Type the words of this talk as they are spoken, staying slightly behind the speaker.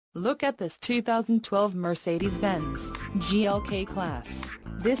Look at this 2012 Mercedes-Benz GLK-Class.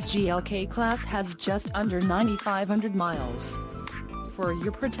 This GLK-Class has just under 9,500 miles. For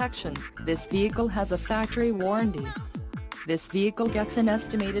your protection, this vehicle has a factory warranty. This vehicle gets an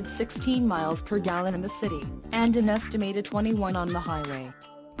estimated 16 miles per gallon in the city, and an estimated 21 on the highway.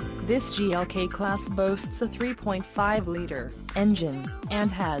 This GLK-Class boasts a 3.5-liter engine, and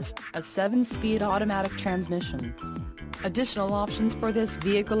has a 7-speed automatic transmission. Additional options for this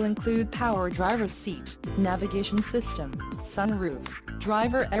vehicle include power driver's seat, navigation system, sunroof,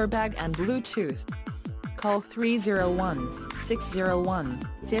 driver airbag and Bluetooth. Call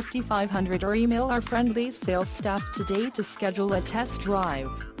 301-601-5500 or email our friendly sales staff today to schedule a test drive.